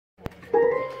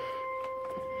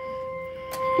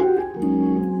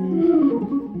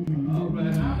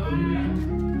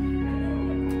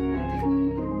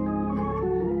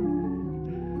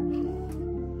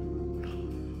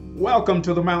Welcome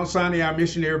to the Mount Sinai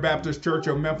Missionary Baptist Church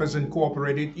of Memphis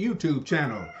Incorporated YouTube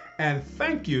channel, and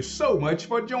thank you so much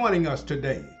for joining us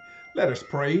today. Let us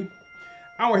pray.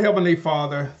 Our Heavenly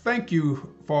Father, thank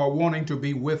you for wanting to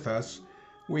be with us.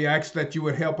 We ask that you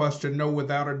would help us to know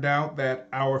without a doubt that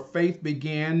our faith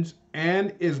begins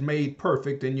and is made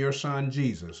perfect in your Son,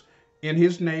 Jesus. In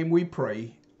his name we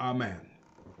pray. Amen.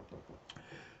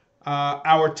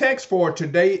 Our text for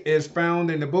today is found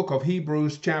in the book of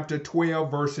Hebrews chapter 12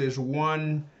 verses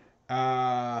 1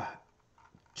 and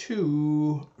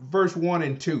 2.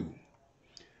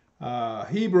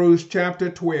 Hebrews chapter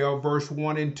 12 verse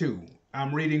 1 and 2.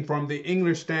 I'm reading from the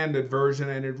English Standard Version,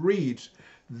 and it reads,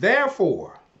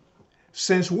 "Therefore,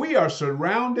 since we are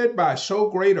surrounded by so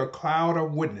great a cloud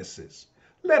of witnesses,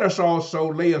 let us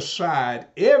also lay aside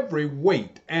every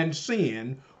weight and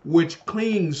sin which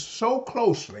clings so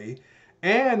closely,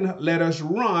 and let us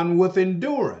run with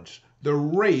endurance the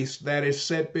race that is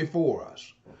set before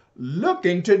us,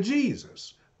 looking to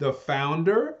Jesus, the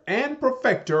founder and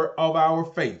perfecter of our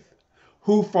faith,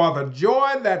 who for the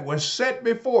joy that was set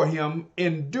before him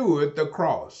endured the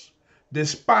cross,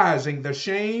 despising the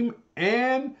shame,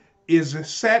 and is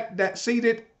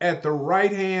seated at the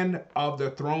right hand of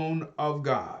the throne of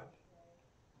God."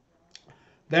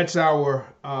 That's our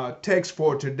text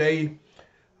for today.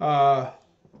 Now,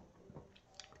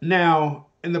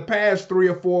 in the past 3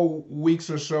 or 4 weeks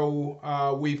or so,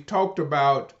 we've talked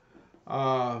about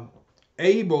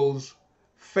Abel's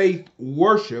faith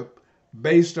worship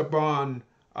based upon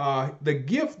the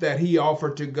gift that he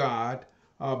offered to God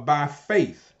by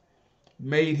faith,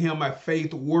 made him a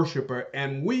faith worshiper.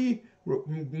 And we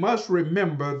must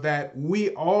remember that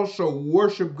we also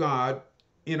worship God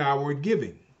in our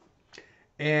giving.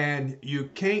 And you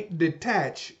can't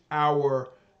detach our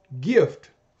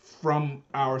gift from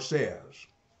ourselves.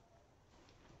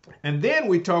 And then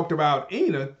we talked about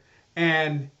Enoch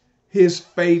and his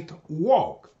faith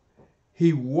walk.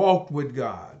 He walked with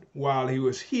God while he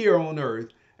was here on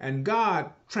earth, and God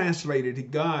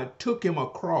took him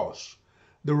across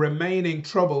the remaining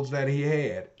troubles that he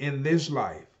had in this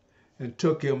life and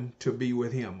took him to be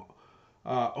with him.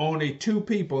 Only 2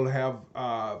 people have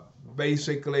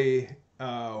basically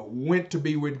went to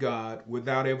be with God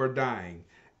without ever dying,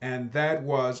 and that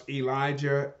was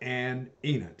Elijah and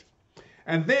Enoch.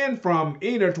 And then from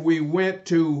Enoch we went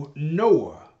to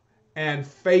Noah and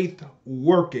faith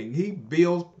working. He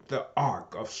built the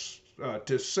ark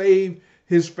to save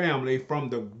his family from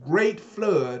the great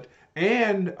flood,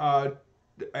 and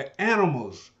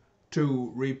animals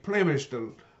to replenish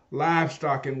the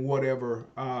livestock and whatever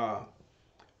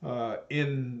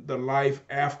in the life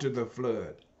after the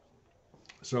flood.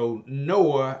 So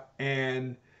Noah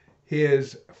and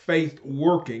his faith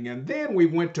working. And then we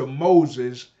went to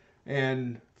Moses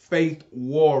and faith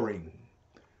warring.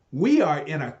 We are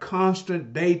in a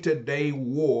constant day-to-day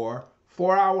war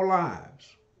for our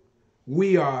lives.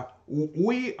 We are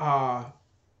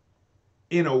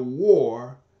in a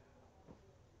war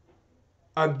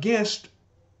against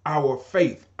our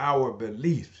faith, our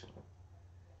beliefs.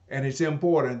 And it's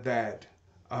important that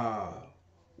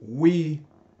we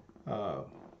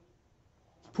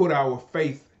put our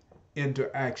faith into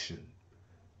action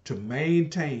to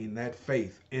maintain that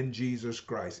faith in Jesus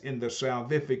Christ, in the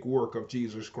salvific work of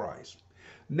Jesus Christ.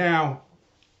 Now,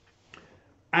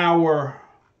 our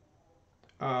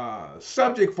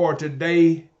subject for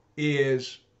today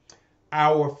is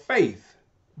our faith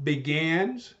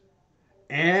begins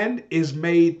and is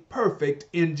made perfect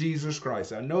in Jesus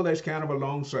Christ. I know that's kind of a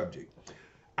long subject.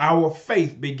 Our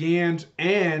faith begins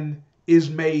and is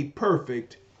made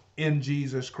perfect in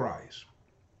Jesus Christ.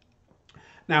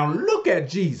 Now look at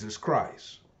Jesus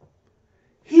Christ.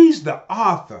 He's the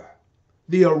author,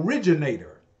 the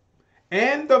originator,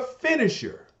 and the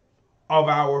finisher of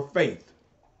our faith.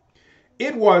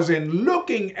 It was in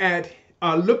looking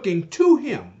to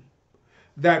him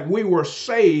that we were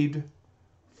saved.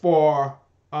 For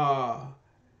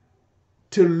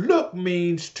to look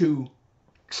means to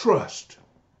trust.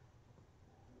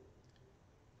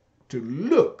 To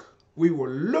look. We were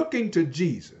looking to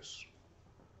Jesus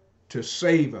to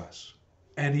save us,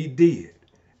 and he did.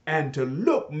 And to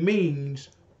look means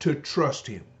to trust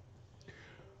him.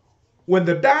 When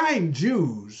the dying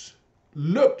Jews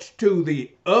looked to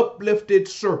the uplifted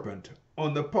serpent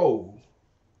on the pole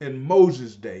in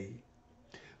Moses' day,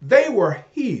 they were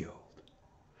healed.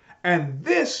 And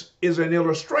this is an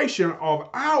illustration of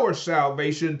our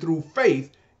salvation through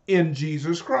faith in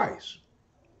Jesus Christ.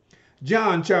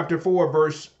 John chapter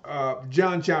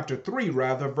 3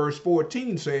 rather, verse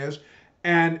 14 says,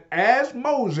 and as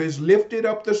Moses lifted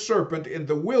up the serpent in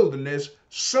the wilderness,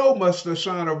 so must the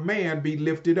Son of Man be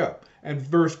lifted up. And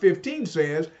verse 15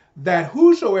 says that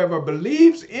whosoever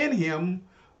believes in him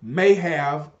may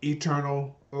have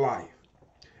eternal life.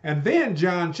 And then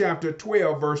John chapter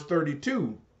 12, verse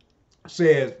 32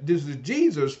 says, this is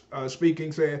Jesus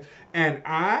speaking, says, and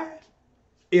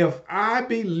if I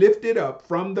be lifted up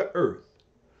from the earth,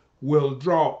 will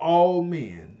draw all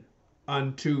men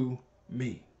unto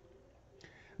me.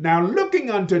 Now,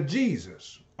 looking unto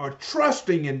Jesus or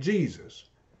trusting in Jesus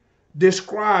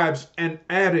describes an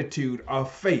attitude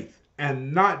of faith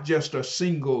and not just a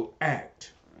single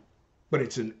act, but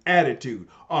it's an attitude,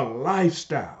 a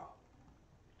lifestyle.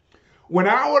 When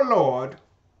our Lord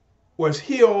was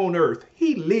here on earth,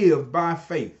 he lived by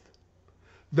faith.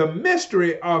 The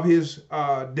mystery of his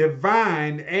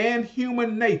divine and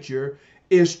human nature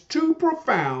is too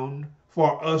profound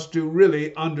for us to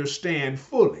really understand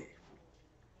fully.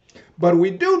 But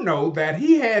we do know that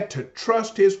he had to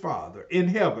trust his Father in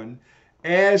heaven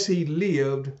as he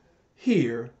lived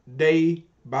here day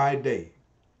by day.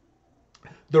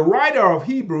 The writer of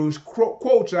Hebrews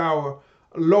quotes our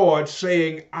Lord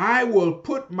saying, I will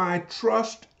put my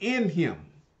trust in him.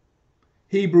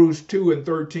 Hebrews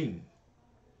 2:13.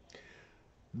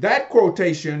 That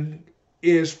quotation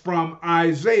is from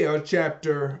Isaiah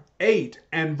chapter 8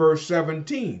 and verse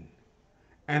 17.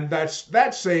 And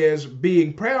that says,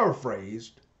 being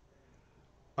paraphrased,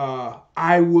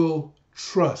 I will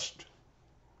trust.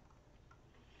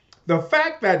 The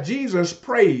fact that Jesus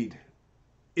prayed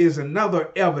is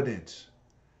another evidence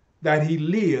that he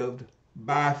lived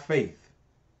by faith.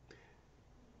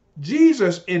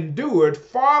 Jesus endured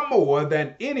far more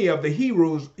than any of the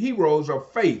heroes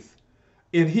of faith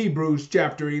in Hebrews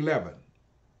chapter 11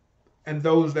 and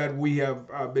those that we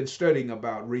have been studying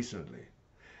about recently.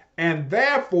 And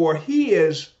therefore, he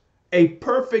is a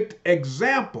perfect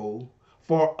example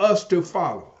for us to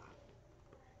follow.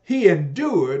 He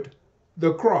endured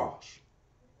the cross.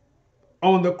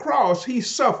 On the cross, he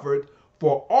suffered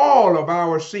for all of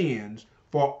our sins,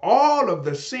 for all of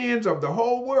the sins of the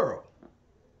whole world.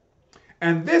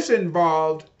 And this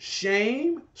involved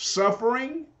shame,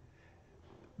 suffering,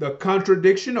 the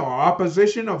contradiction or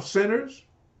opposition of sinners,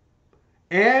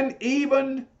 and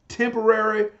even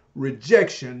temporary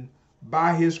rejection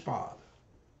by his Father.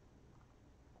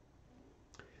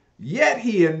 Yet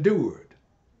he endured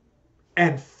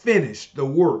and finished the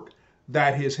work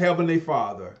that his heavenly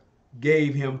Father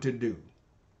gave him to do.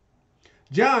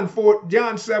 John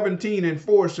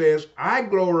 17:4 says, I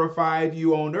glorified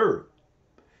you on earth,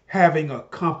 having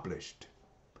accomplished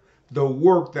the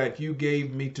work that you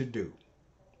gave me to do.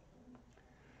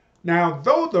 Now,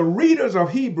 though the readers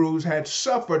of Hebrews had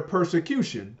suffered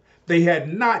persecution, they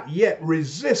had not yet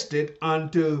resisted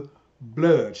unto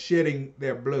blood, shedding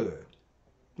their blood.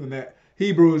 And that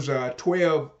Hebrews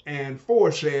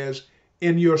 12:4 says,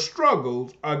 in your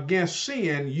struggles against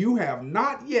sin, you have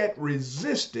not yet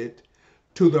resisted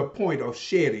to the point of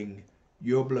shedding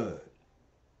your blood.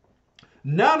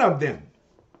 None of them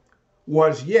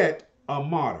was yet a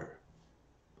martyr.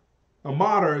 A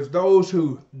martyr is those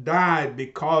who died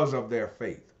because of their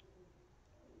faith.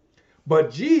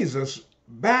 But Jesus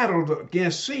battled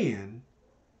against sin,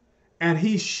 and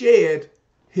he shed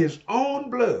his own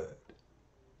blood.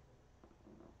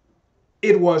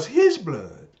 It was his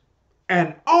blood,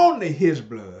 and only his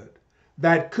blood,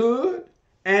 that could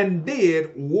and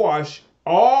did wash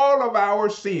all of our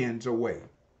sins away.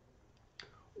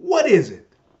 What is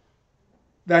it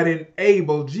that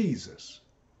enabled Jesus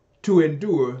to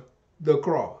endure the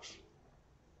cross?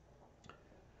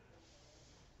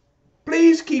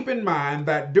 Please keep in mind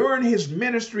that during his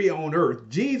ministry on earth,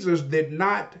 Jesus did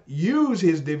not use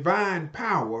his divine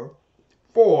power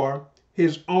for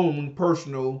his own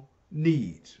personal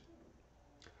needs.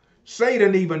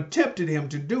 Satan even tempted him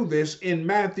to do this in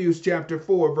Matthew chapter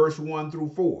 4, verse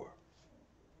 1-4.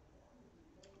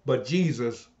 But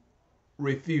Jesus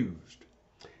refused.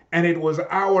 And it was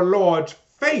our Lord's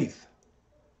faith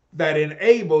that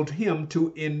enabled him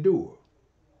to endure.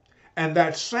 And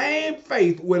that same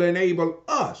faith will enable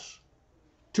us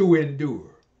to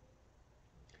endure.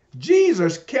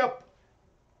 Jesus kept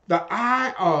the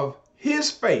eye of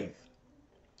his faith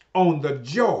on the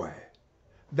joy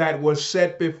that was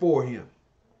set before him.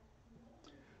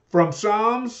 From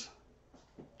Psalms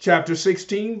chapter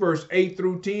 16, verse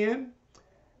 8-10,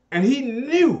 and he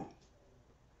knew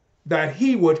that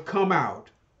he would come out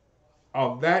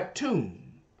of that tomb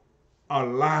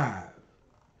alive.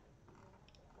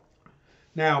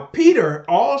 Now, Peter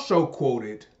also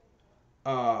quoted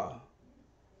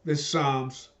this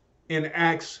Psalms in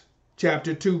Acts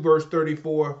chapter 2, verse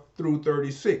 34 through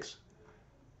 36.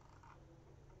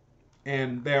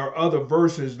 And there are other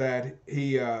verses that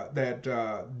he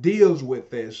deals with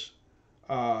this,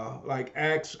 like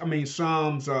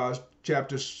Psalm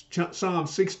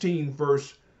 16,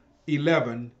 verse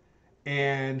 11,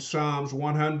 and Psalms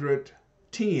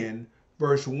 110,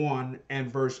 verse 1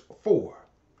 and verse 4.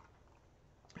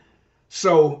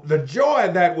 So the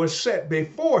joy that was set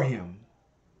before him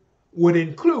would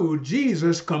include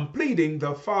Jesus completing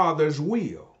the Father's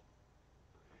will,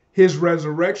 his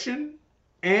resurrection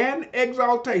and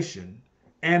exaltation,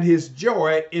 and his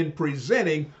joy in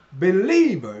presenting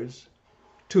believers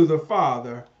to the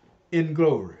Father in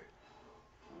glory.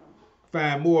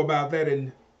 Find more about that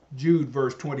in Jude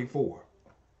verse 24.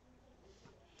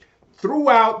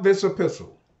 Throughout this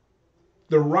epistle,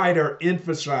 the writer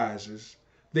emphasizes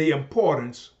the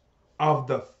importance of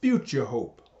the future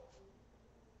hope.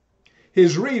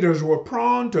 His readers were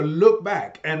prone to look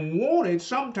back and wanted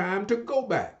sometime to go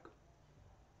back.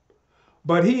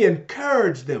 But he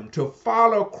encouraged them to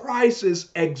follow Christ's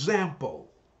example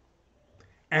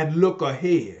and look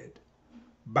ahead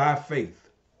by faith.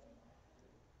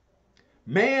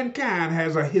 Mankind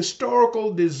has a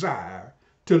historical desire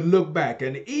to look back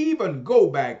and even go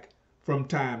back from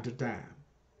time to time.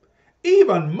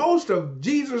 Even most of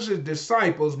Jesus'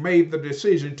 disciples made the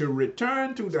decision to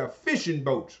return to their fishing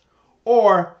boats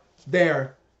or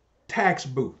their tax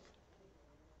booth,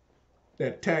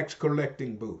 their tax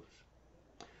collecting booths.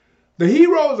 The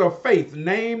heroes of faith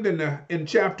named in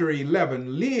chapter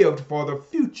 11 lived for the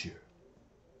future,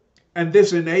 and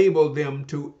this enabled them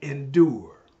to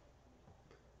endure.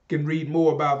 You can read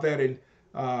more about that in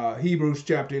Hebrews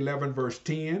chapter 11, verse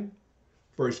 10,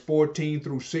 verse 14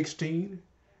 through 16,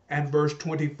 and verse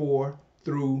 24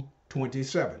 through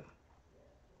 27.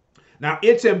 Now,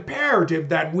 it's imperative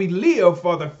that we live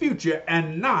for the future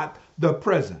and not the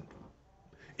present.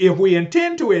 If we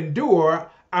intend to endure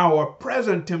our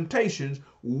present temptations,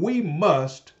 we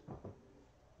must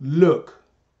look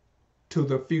to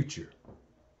the future.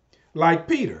 Like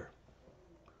Peter,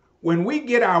 when we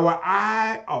get our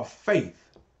eye of faith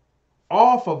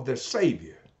off of the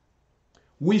Savior,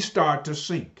 we start to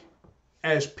sink,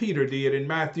 as Peter did in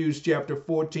Matthew chapter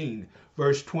 14,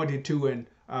 verse 22 and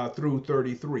through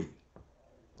 33.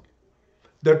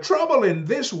 The trouble in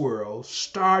this world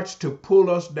starts to pull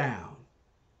us down.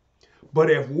 But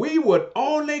if we would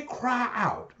only cry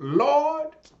out, Lord,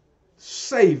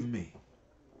 save me,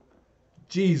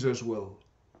 Jesus will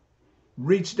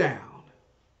reach down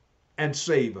and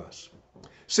save us.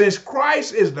 Since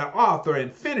Christ is the author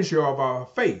and finisher of our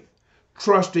faith,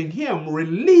 trusting him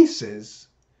releases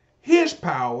his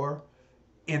power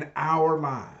in our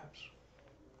lives.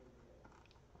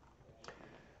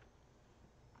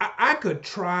 I could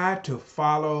try to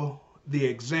follow the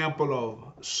example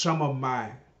of some of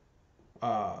my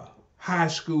high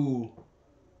school,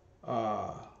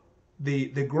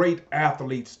 the great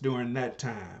athletes during that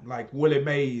time, like Willie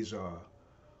Mays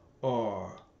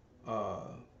or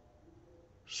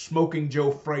Smoking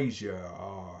Joe Frazier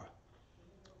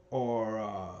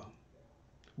or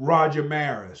Roger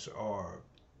Maris,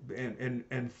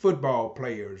 and football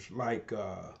players like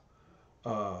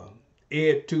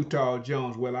Ed Too Tall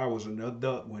Jones. Well, I was an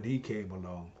adult when he came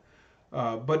along.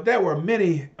 But there were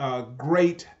many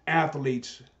great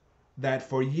athletes that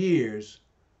for years,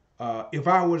 if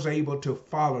I was able to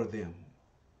follow them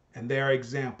and their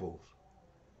examples,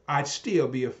 I'd still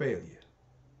be a failure.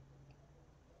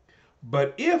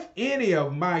 But if any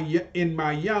of in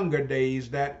my younger days,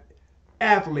 that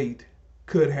athlete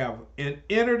could have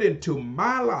entered into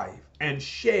my life and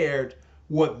shared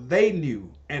what they knew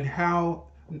and how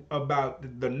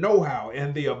about the know-how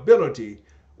and the ability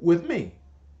with me,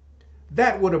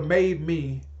 that would have made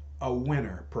me a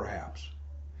winner, perhaps.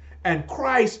 And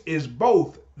Christ is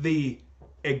both the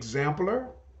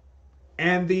exemplar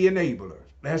and the enabler.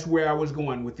 That's where I was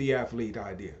going with the athlete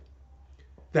idea.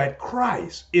 That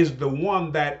Christ is the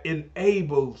one that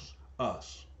enables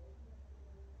us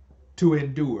to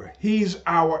endure. He's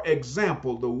our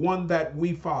example, the one that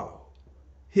we follow,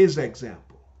 his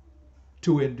example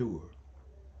to endure.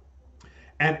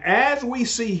 And as we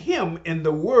see him in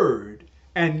the word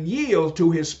and yield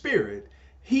to his spirit,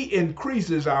 he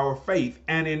increases our faith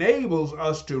and enables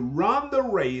us to run the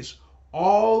race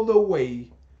all the way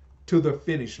to the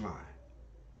finish line.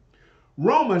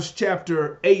 Romans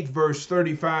chapter 8, verse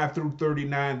 35 through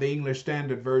 39, the English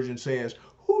Standard Version says,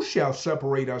 "Who shall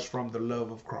separate us from the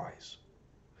love of Christ?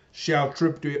 Shall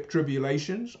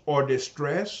tribulations or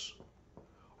distress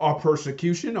or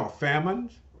persecution or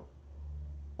famines,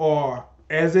 or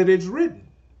as it is written,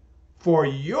 For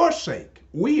your sake,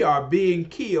 we are being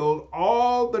killed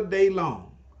all the day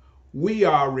long. We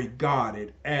are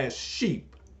regarded as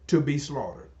sheep to be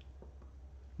slaughtered.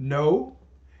 No,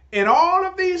 in all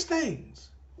of these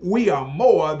things, we are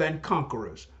more than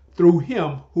conquerors through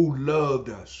him who loved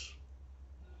us.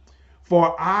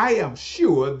 For I am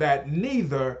sure that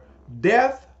neither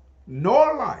death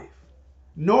nor life,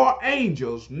 nor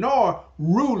angels, nor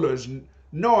rulers,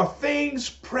 nor things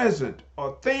present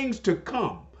or things to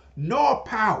come, nor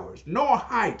powers, nor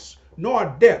heights,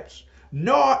 nor depths,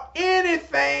 nor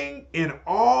anything in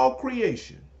all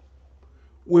creation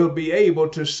will be able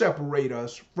to separate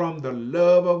us from the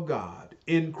love of God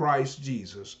in Christ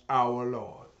Jesus our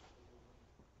Lord.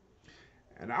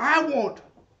 And I want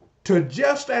to,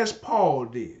 just as Paul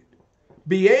did,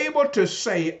 be able to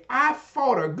say, I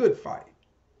fought a good fight.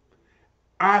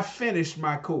 I finished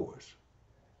my course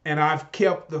and I've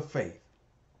kept the faith.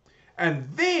 And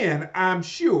then I'm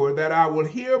sure that I will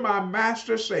hear my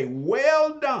master say,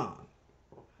 well done,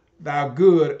 thou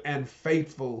good and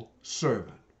faithful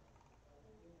servant.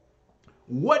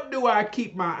 What do I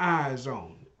keep my eyes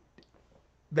on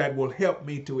that will help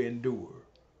me to endure?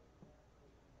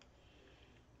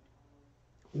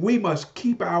 We must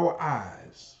keep our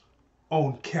eyes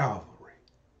on Calvary,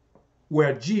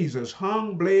 where Jesus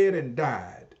hung, bled, and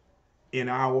died in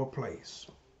our place.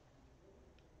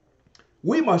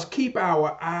 We must keep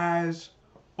our eyes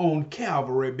on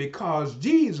Calvary because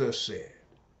Jesus said,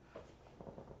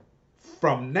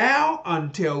 from now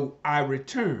until I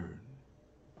return,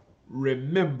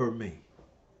 remember me.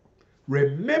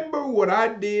 Remember what I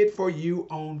did for you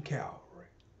on Calvary.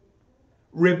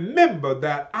 Remember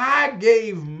that I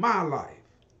gave my life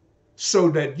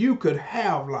so that you could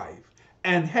have life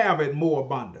and have it more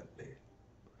abundantly.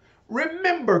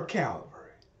 Remember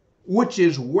Calvary, which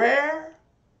is where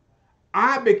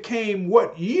I became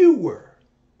what you were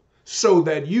so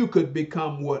that you could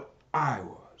become what I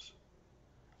was.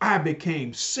 I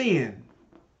became sin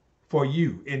for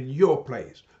you in your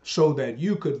place so that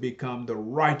you could become the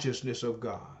righteousness of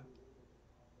God.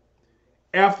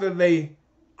 After they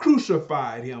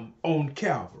crucified him on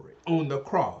Calvary, on the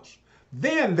cross,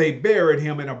 then they buried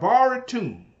him in a borrowed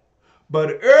tomb.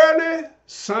 But early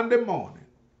Sunday morning,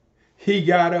 he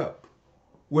got up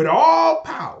with all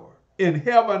power in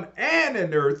heaven and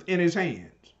in earth in his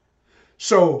hands.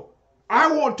 So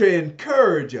I want to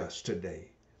encourage us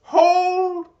today.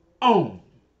 Hold on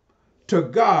to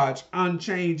God's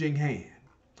unchanging hand.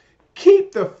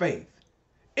 Keep the faith.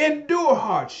 Endure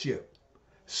hardship.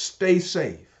 Stay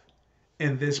safe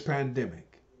in this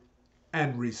pandemic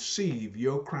and receive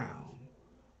your crown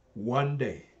one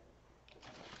day.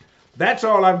 That's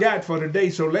all I've got for today.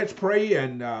 So let's pray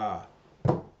and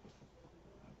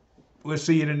we'll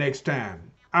see you the next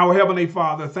time. Our Heavenly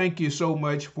Father, thank you so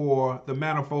much for the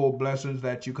manifold blessings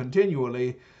that you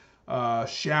continually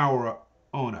shower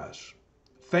on us.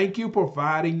 Thank you for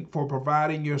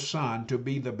providing your Son to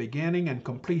be the beginning and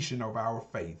completion of our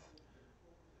faith.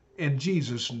 In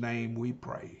Jesus' name we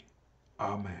pray.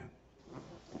 Amen.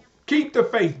 Keep the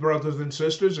faith, brothers and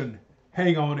sisters, and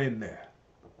hang on in there.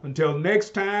 Until next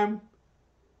time,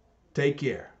 take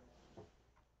care.